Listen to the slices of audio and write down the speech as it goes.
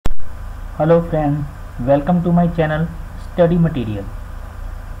Hello friends, welcome to my channel Study Material.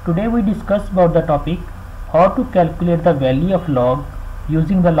 Today we discuss about the topic how to calculate the value of log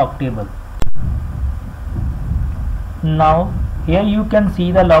using the log table. Now here you can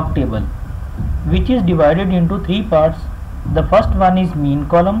see the log table which is divided into three parts. The first one is mean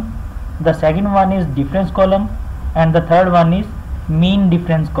column, the second one is difference column, and the third one is mean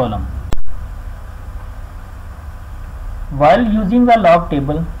difference column. While using the log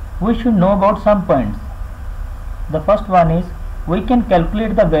table, we should know about some points. The first one is we can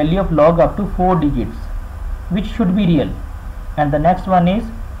calculate the value of log up to 4 digits, which should be real. And the next one is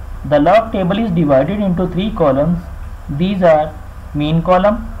the log table is divided into three columns. These are mean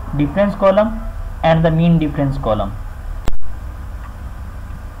column, difference column, and the mean difference column.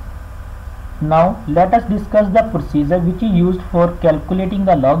 Now let us discuss the procedure which is used for calculating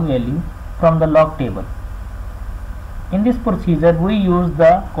the log value from the log table. In this procedure, we use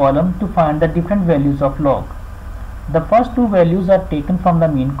the column to find the different values of log. The first two values are taken from the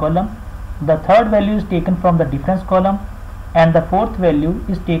mean column, the third value is taken from the difference column, and the fourth value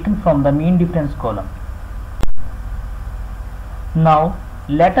is taken from the mean difference column. Now,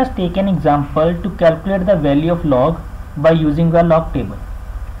 let us take an example to calculate the value of log by using the log table.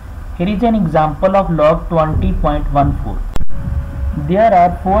 Here is an example of log 20.14. There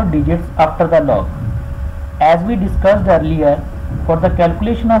are 4 digits after the log. As we discussed earlier, for the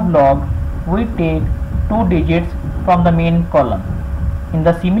calculation of log, we take 2 digits from the main column. In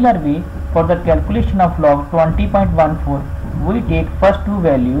the similar way, for the calculation of log 20.14, we take first two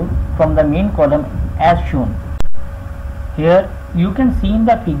values from the main column as shown. Here you can see in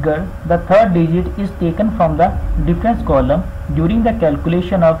the figure the third digit is taken from the difference column during the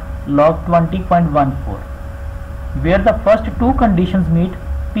calculation of log 20.14. Where the first two conditions meet,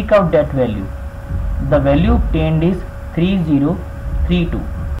 pick out that value. The value obtained is 3032.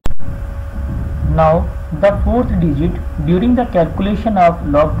 Now the fourth digit during the calculation of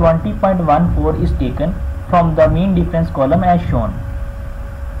log 20.14 is taken from the mean difference column as shown.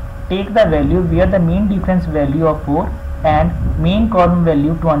 Take the value where the mean difference value of 4 and mean column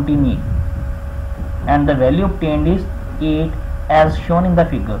value 20 meet, and the value obtained is 8 as shown in the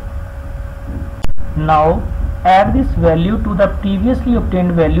figure. Now add this value to the previously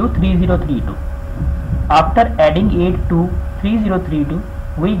obtained value 3032. After adding 8 to 3032,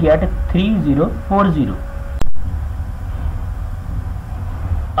 we get 3040.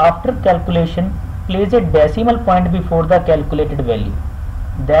 After calculation, place a decimal point before the calculated value.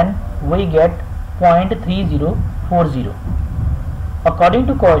 Then we get 0.3040. According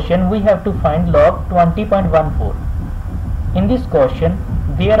to question, we have to find log 20.14. In this question,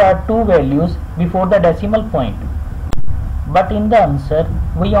 there are two values before the decimal point. But in the answer,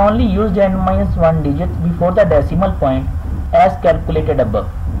 we only used n-1 digit before the decimal point as calculated above.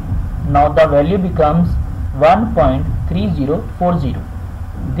 Now the value becomes 1.3040.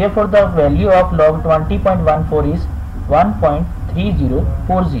 Therefore the value of log 20.14 is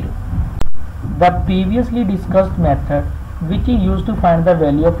 1.3040. The previously discussed method which is used to find the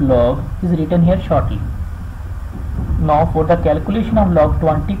value of log is written here shortly. Now for the calculation of log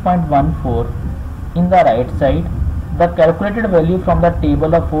 20.14, in the right side, the calculated value from the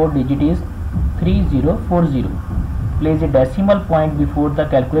table of 4 digits is 3040. Place a decimal point before the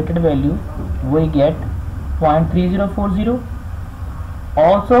calculated value, we get 0.3040.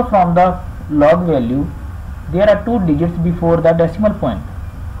 Also from the log value, there are 2 digits before the decimal point,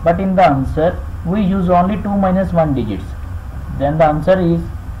 but in the answer we use only 2 minus 1 digits. Then the answer is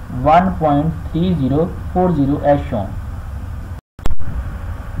 1.3040 as shown.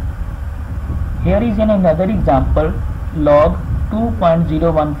 Here is another example, log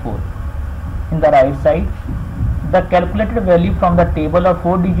 2.014. In the right side, the calculated value from the table of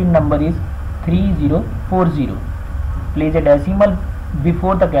 4 digit number is 3040. Place a decimal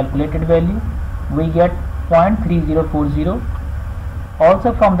before the calculated value, we get 0.3040.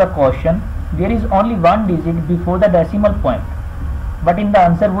 Also from the question, there is only 1 digit before the decimal point, but in the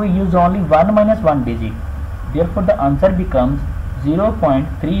answer we use only 1 minus 1 digit. Therefore the answer becomes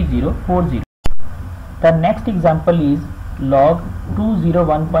 0.3040. The next example is log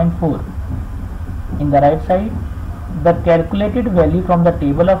 201.4. In the right side, the calculated value from the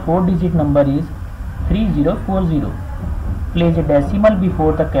table of 4 digit number is 3040. Place a decimal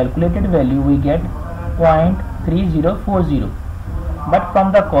before the calculated value, we get 0.3040. But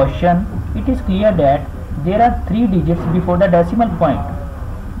from the question, it is clear that there are 3 digits before the decimal point,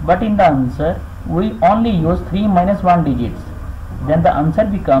 but in the answer we only use 3 minus 1 digits. Then the answer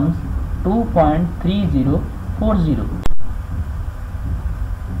becomes 2.3040.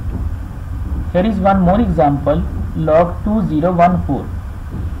 Here is one more example, log 2014.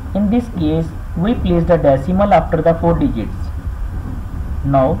 In In this case, we place the decimal after the 4 digits.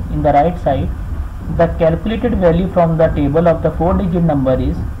 Now, in the right side, the calculated value from the table of the 4-digit number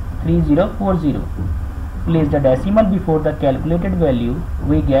is 3040. Place the decimal before the calculated value,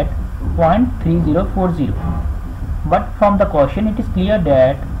 we get 0.3040. But from the question it is clear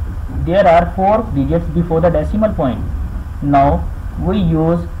that there are 4 digits before the decimal point. Now we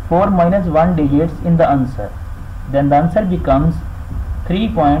use 4 minus 1 digits in the answer. Then the answer becomes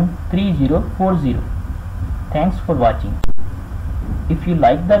 3.3040. Thanks for watching. If you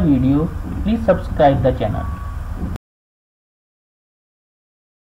like the video, please subscribe the channel.